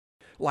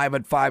Live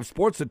at 5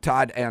 Sports at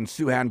Todd and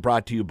Souhan,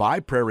 brought to you by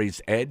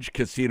Prairie's Edge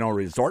Casino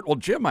Resort. Well,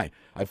 Jim, I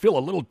feel a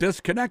little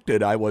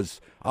disconnected. I was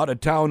out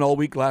of town all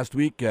week last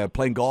week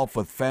playing golf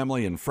with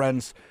family and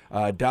friends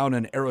down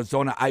in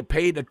Arizona. I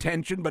paid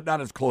attention, but not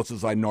as close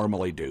as I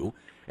normally do.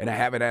 And I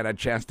haven't had a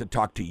chance to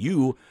talk to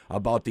you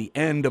about the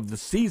end of the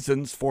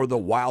seasons for the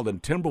Wild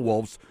and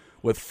Timberwolves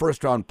with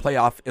first-round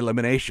playoff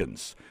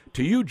eliminations.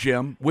 To you,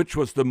 Jim, which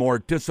was the more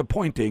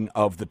disappointing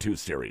of the two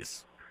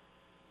series?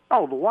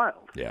 Oh, the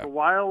Wild. Yeah. The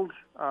Wild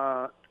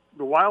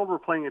were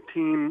playing a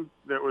team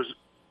that was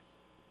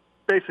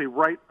basically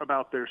right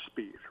about their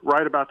speed,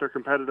 right about their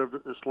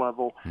competitiveness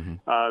level.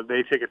 Mm-hmm.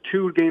 They take a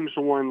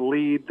 2-1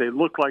 lead. They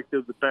look like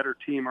they're the better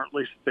team, or at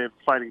least they have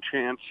a fighting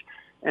chance,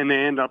 and they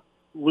end up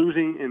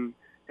losing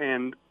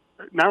and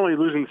not only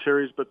losing the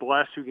series, but the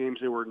last 2 games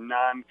they were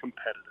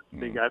non-competitive. Mm-hmm.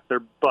 They got their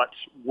butts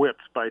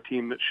whipped by a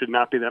team that should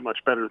not be that much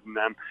better than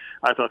them.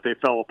 I thought they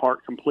fell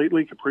apart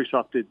completely.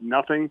 Kaprizov did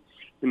nothing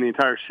in the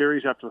entire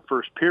series after the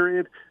first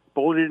period.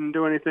 Boldy didn't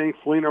do anything.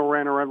 Foligno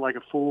ran around like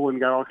a fool and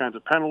got all kinds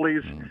of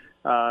penalties.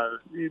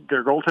 Mm-hmm.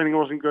 Their goaltending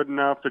wasn't good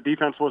enough. Their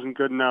defense wasn't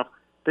good enough.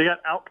 They got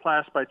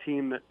outclassed by a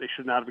team that they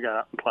should not have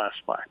got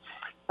outclassed by.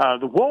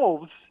 The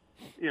Wolves,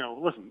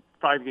 listen,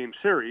 5-game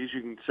series,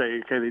 you can say,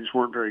 okay, they just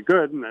weren't very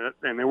good,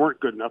 and they weren't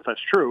good enough.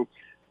 That's true.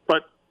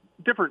 But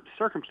different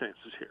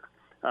circumstances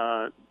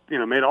here.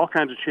 Made all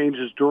kinds of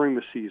changes during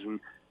the season.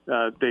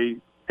 They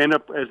end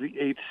up as the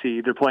 8th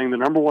seed. They're playing the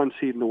number 1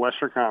 seed in the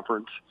Western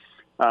Conference.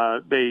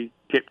 They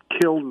get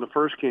killed in the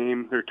first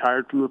game. They're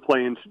tired from the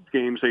play-in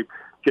games. They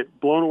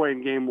get blown away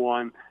in game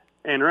 1.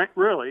 And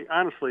really,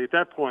 honestly, at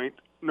that point,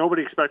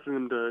 nobody expected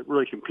them to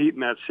really compete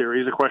in that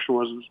series. The question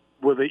was,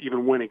 will they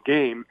even win a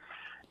game?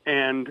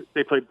 And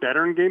they played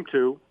better in game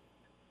 2.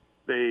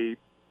 They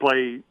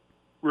play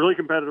really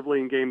competitively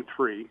in game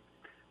 3.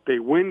 They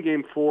win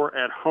game 4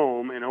 at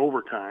home in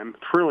overtime,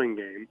 thrilling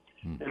game.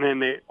 And then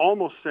they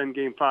almost send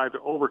game 5 to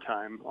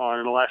overtime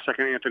on a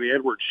last-second Anthony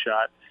Edwards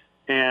shot.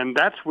 And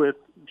that's with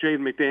Jaden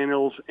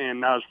McDaniels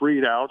and Naz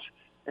Reid out.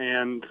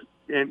 And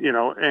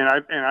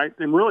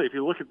really, if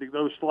you look at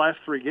those last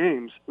 3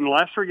 games, in the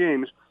last 3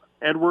 games,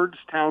 Edwards,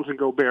 Towns, and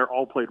Gobert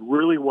all played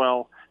really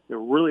well. They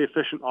were really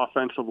efficient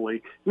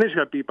offensively, and they just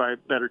got beat by a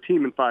better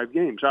team in 5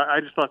 games. I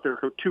just thought they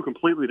were 2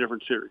 completely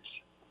different series.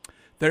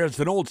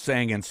 There's an old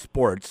saying in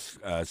sports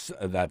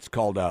that's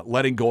called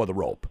letting go of the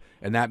rope,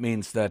 and that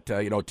means that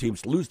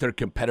teams lose their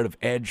competitive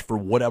edge for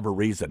whatever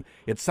reason.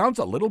 It sounds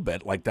a little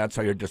bit like that's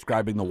how you're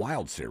describing the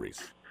Wild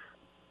series.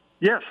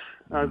 Yes,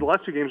 the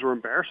last 2 games were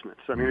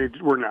embarrassments. I mean,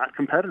 they were not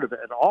competitive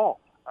at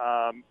all.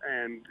 Part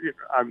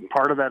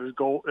of that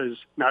is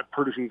not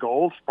producing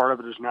goals. Part of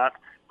it is not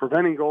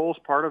preventing goals.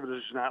 Part of it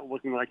is not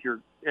looking like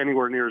you're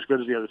anywhere near as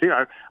good as the other team.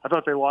 I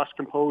thought they lost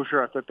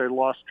composure. I thought they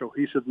lost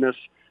cohesiveness.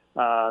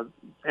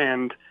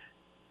 And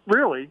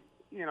really,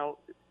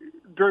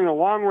 during a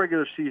long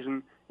regular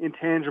season,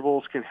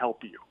 intangibles can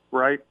help you,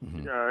 right?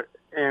 Mm-hmm.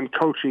 And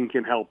coaching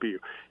can help you.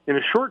 In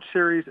a short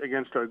series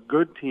against a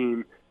good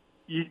team,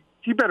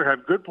 you better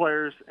have good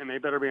players, and they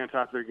better be on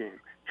top of their game.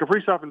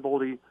 Kaprizov and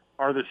Boldy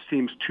are this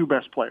team's 2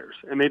 best players,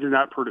 and they did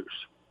not produce.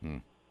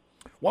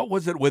 What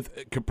was it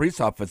with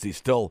Kaprizov? Is he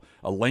still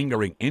a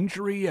lingering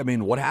injury? I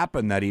mean, what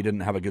happened that he didn't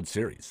have a good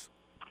series?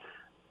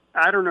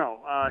 I don't know.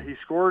 He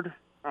scored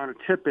on a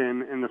tip-in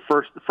the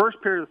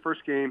first period of the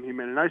first game. He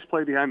made a nice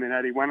play behind the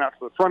net. He went out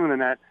to the front of the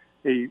net.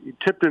 He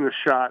tipped in a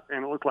shot,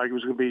 and it looked like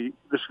this was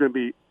going to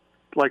be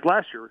like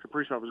last year.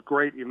 Kaprizov was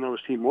great, even though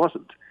his team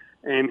wasn't.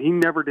 And he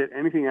never did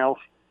anything else.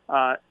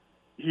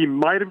 He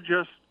might have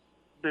just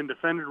been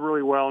defended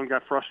really well and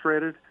got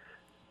frustrated,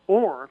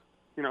 or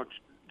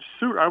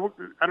Suter. I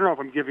don't know if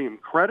I'm giving him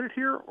credit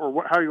here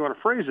or how you want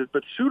to phrase it,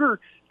 but Suter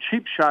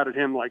cheap shotted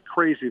him like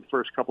crazy the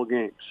first couple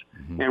games.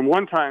 Mm-hmm. And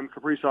one time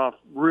Kaprizov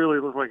really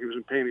looked like he was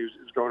in pain. He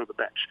was going to the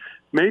bench.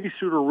 Maybe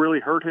Suter really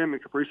hurt him,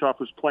 and Kaprizov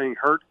was playing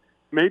hurt.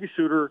 Maybe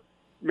Suter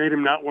made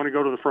him not want to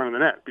go to the front of the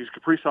net because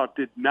Kaprizov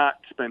did not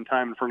spend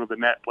time in front of the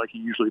net like he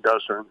usually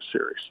does during the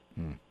series.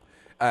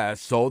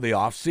 So the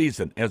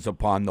offseason is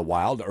upon the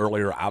Wild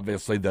earlier,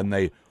 obviously, than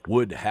they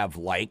would have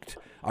liked.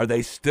 Are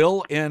they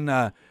still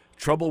in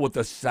trouble with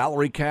the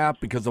salary cap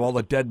because of all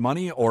the dead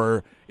money,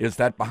 or is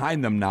that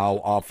behind them now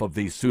off of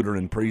the Suter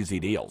and Parise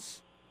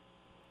deals?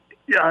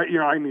 Yeah,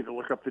 I need to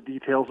look up the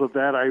details of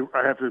that. I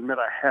have to admit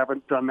I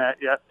haven't done that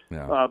yet,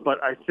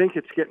 but I think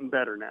it's getting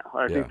better now.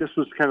 I think this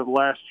was kind of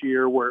last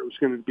year where it was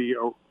going to be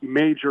a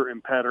major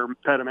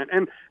impediment.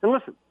 And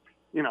listen,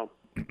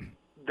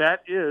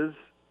 that is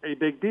a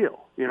big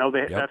deal.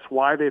 That's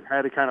why they've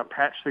had to kind of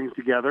patch things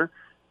together,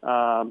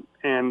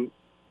 and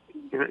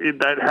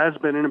that has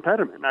been an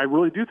impediment. And I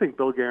really do think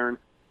Bill Guerin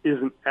is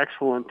an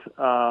excellent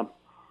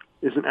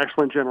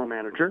general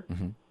manager,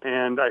 mm-hmm.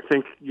 and I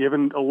think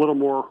given a little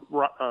more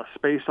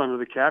space under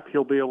the cap,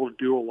 he'll be able to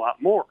do a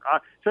lot more. I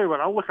tell you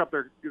what, I'll look up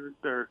their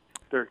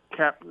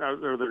cap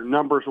or their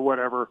numbers or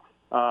whatever,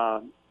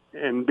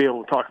 and be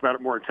able to talk about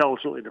it more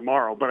intelligently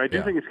tomorrow. But I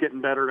do think it's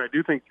getting better, and I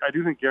do think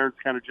Guerin's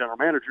the kind of general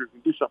manager who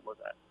can do something with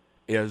that.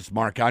 Is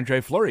Marc-Andre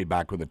Fleury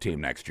back with the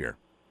team next year?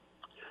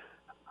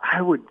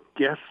 I would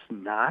guess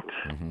not.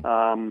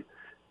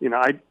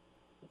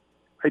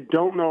 I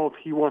don't know if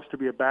he wants to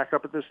be a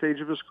backup at this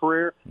stage of his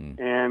career,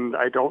 and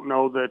I don't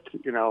know that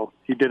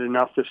he did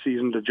enough this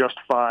season to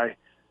justify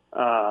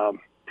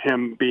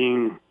him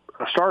being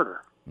a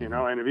starter. And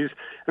if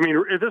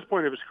at this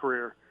point of his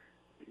career,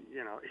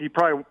 he's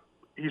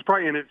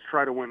probably in it to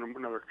try to win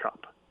another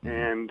cup.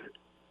 And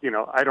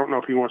I don't know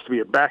if he wants to be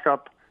a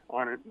backup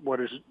on what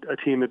is a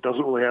team that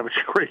doesn't really have a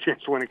great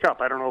chance to win a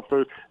cup. I don't know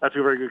if that's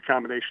a very good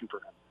combination for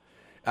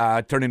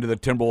him. Turning to the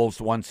Timberwolves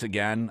once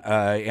again,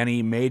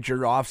 any major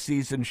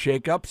offseason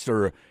shakeups,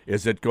 or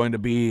is it going to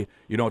be,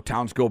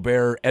 Towns,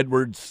 Gobert,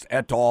 Edwards,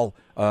 et al.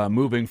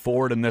 Moving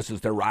forward, and this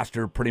is their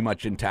roster pretty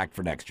much intact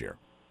for next year?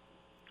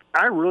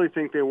 I really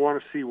think they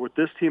want to see what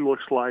this team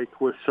looks like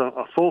with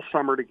a full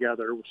summer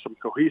together, with some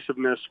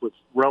cohesiveness, with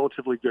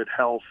relatively good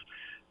health.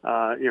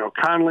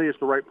 Conley is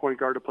the right point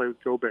guard to play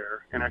with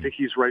Gobert, and I think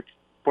he's right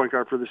point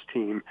guard for this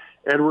team.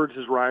 Edwards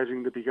is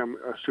rising to become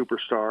a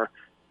superstar.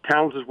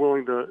 Towns is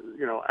willing to,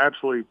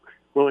 absolutely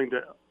willing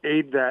to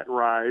aid that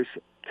rise.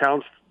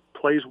 Towns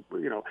plays,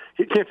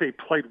 he can't say he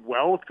played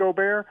well with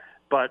Gobert,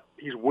 but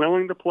he's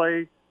willing to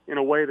play in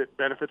a way that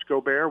benefits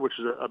Gobert, which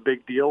is a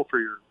big deal for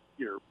your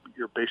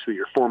basically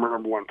your former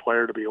number one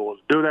player to be able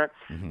to do that.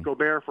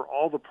 Gobert, for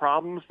all the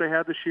problems they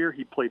had this year,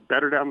 he played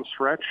better down the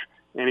stretch,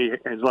 and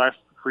his last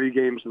 3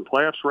 games in the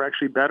playoffs were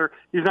actually better.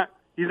 He's not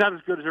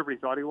as good as everybody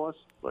thought he was,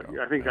 but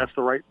I think that's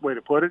the right way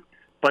to put it.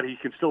 But he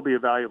can still be a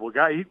valuable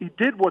guy. He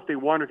did what they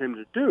wanted him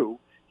to do.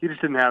 He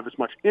just didn't have as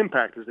much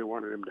impact as they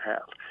wanted him to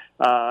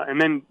have.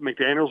 And then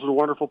McDaniels is a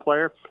wonderful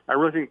player. I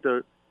really think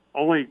the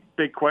only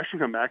big question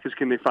come back is,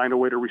 can they find a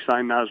way to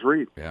re-sign Naz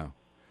Reid? Yeah.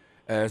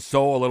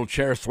 So a little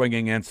chair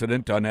swinging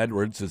incident on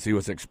Edwards as he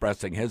was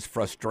expressing his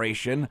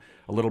frustration,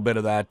 a little bit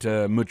of that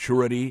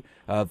maturity,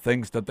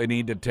 things that they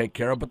need to take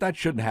care of. But that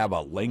shouldn't have a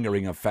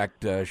lingering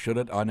effect, should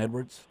it, on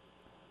Edwards?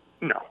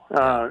 No.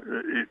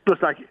 It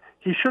looks like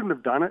he shouldn't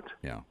have done it.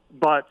 Yeah.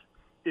 But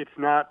it's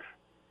not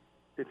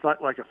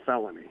like a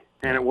felony,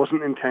 and it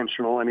wasn't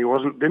intentional, and he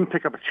didn't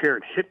pick up a chair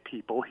and hit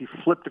people. He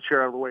flipped the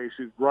chair out of the way as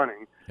he was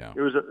running. Yeah.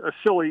 It was a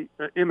silly,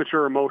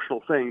 immature,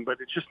 emotional thing, but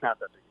it's just not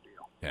that big a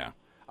deal. Yeah.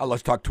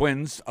 Let's talk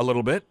Twins a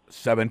little bit.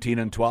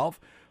 17-12,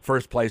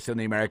 first place in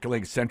the American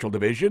League Central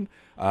Division,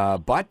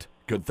 but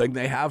good thing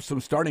they have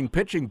some starting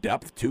pitching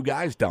depth. 2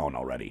 guys down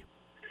already.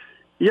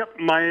 Yep,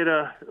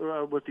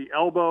 Maeda with the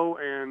elbow,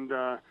 and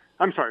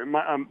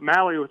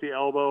Malley with the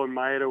elbow, and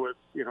Maeda with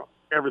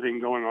everything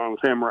going on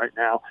with him right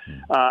now.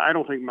 I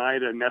don't think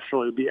Maeda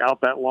necessarily will be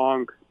out that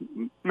long.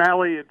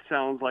 Malley, it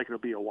sounds like it'll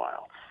be a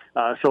while.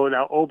 So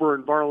now Ober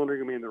and Varland are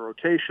going to be in the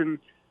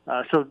rotation.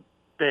 So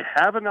they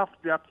have enough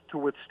depth to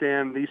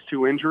withstand these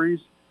 2 injuries.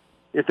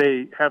 If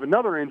they have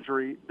another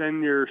injury,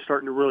 then you're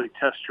starting to really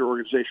test your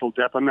organizational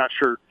depth. I'm not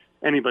sure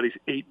anybody's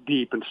 8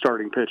 deep in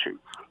starting pitching.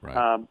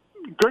 Right.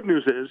 Good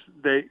news is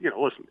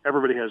listen,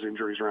 everybody has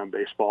injuries around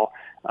baseball,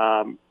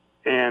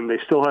 and they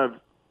still have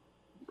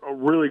a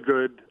really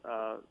good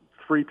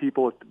 3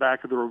 people at the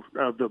back of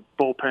the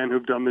bullpen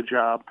who've done the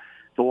job.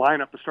 The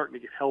lineup is starting to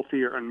get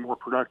healthier and more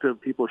productive.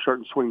 People are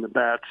starting to swing the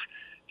bats.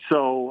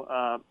 So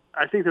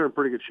I think they're in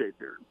pretty good shape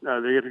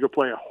there. They get to go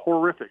play a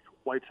horrific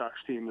White Sox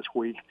team this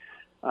week,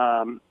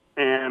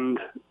 and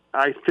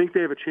I think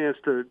they have a chance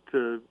to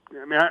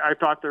I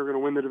thought they were going to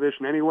win the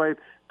division anyway,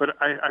 but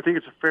I think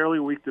it's a fairly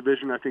weak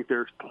division. I think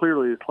they're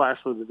clearly the class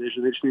of the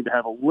division. They just need to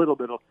have a little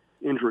bit of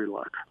injury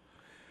luck.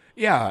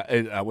 Yeah,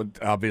 it would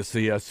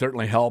obviously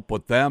certainly help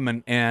with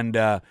them. And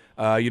the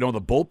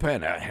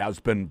bullpen has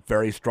been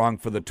very strong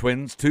for the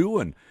Twins, too.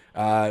 And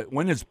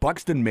when is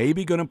Buxton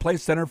maybe going to play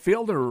center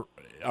field, or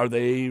are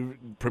they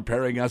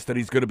preparing us that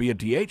he's going to be a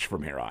DH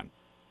from here on?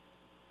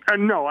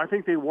 No, I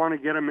think they want to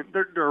get him.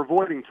 They're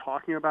avoiding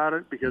talking about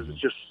it because it's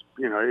just,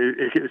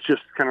 it's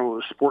just kind of one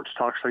of the sports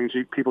talk things.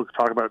 People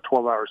talk about it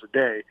 12 hours a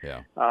day.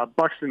 Yeah.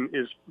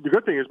 The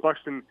good thing is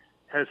Buxton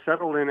has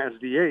settled in as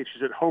DH.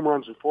 He's hit home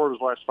runs in 4 of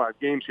his last 5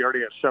 games. He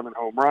already has 7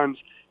 home runs.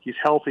 He's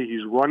healthy.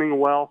 He's running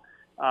well.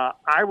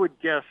 I would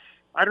guess,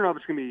 I don't know if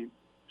it's going to be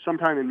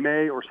sometime in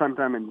May or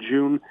sometime in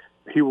June.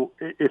 He will,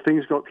 if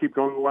things keep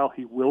going well,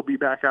 he will be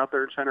back out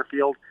there in center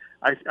field.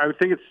 I would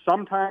think it's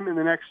sometime in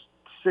the next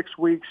 6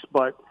 weeks,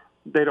 but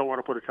they don't want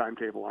to put a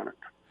timetable on it.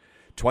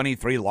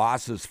 23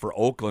 losses for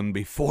Oakland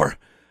before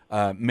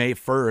May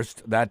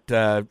 1st.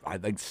 That, I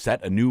think,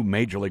 set a new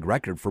Major League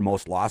record for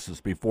most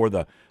losses before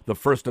the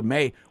 1st of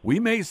May. We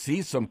may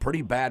see some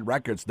pretty bad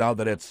records now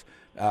that it's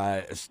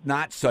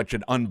not such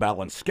an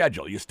unbalanced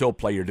schedule. You still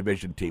play your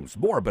division teams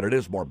more, but it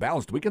is more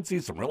balanced. We can see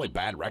some really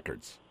bad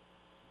records.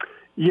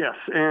 Yes,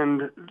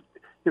 and,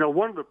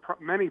 one of the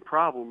many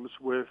problems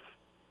with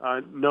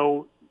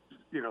no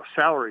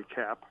salary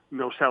cap,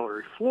 no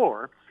salary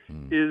floor,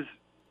 is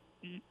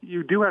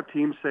you do have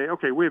teams say,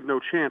 okay, we have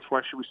no chance.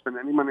 Why should we spend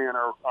any money on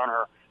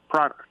our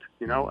product?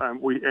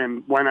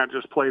 And why not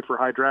just play for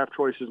high draft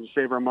choices and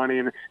save our money?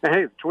 And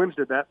hey, the Twins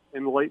did that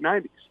in the late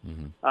 '90s.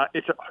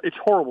 It's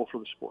horrible for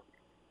the sport.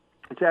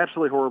 It's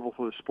absolutely horrible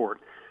for the sport.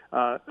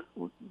 The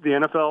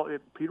NFL,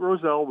 Pete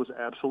Rozelle was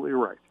absolutely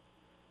right.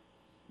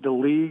 the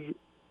league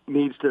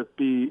needs to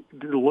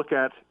look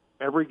at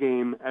every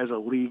game as a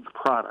league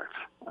product,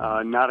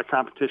 not a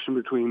competition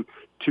between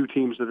two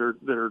teams that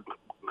are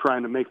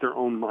trying to make their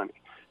own money.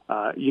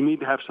 You need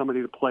to have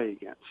somebody to play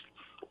against.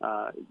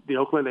 The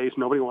Oakland A's,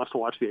 nobody wants to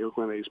watch the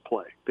Oakland A's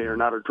play. They are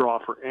not a draw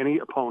for any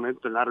opponent.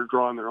 They're not a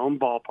draw in their own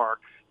ballpark.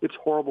 It's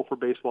horrible for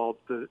baseball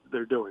that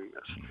they're doing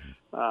this.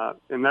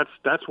 And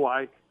that's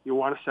why you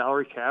want a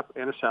salary cap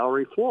and a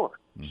salary floor.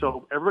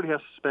 So everybody has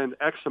to spend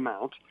X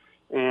amount,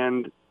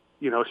 and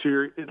so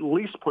you're at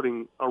least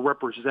putting a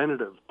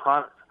representative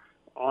product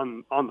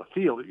on the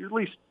field. You're at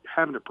least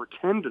having to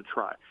pretend to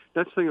try.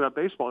 That's the thing about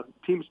baseball.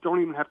 Teams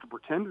don't even have to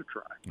pretend to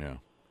try. Yeah.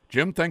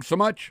 Jim, thanks so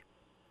much.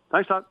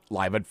 Thanks, Todd.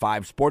 Live at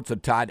 5 Sports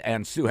with Todd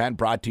and Souhan,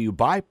 brought to you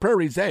by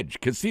Prairie's Edge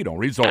Casino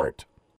Resort.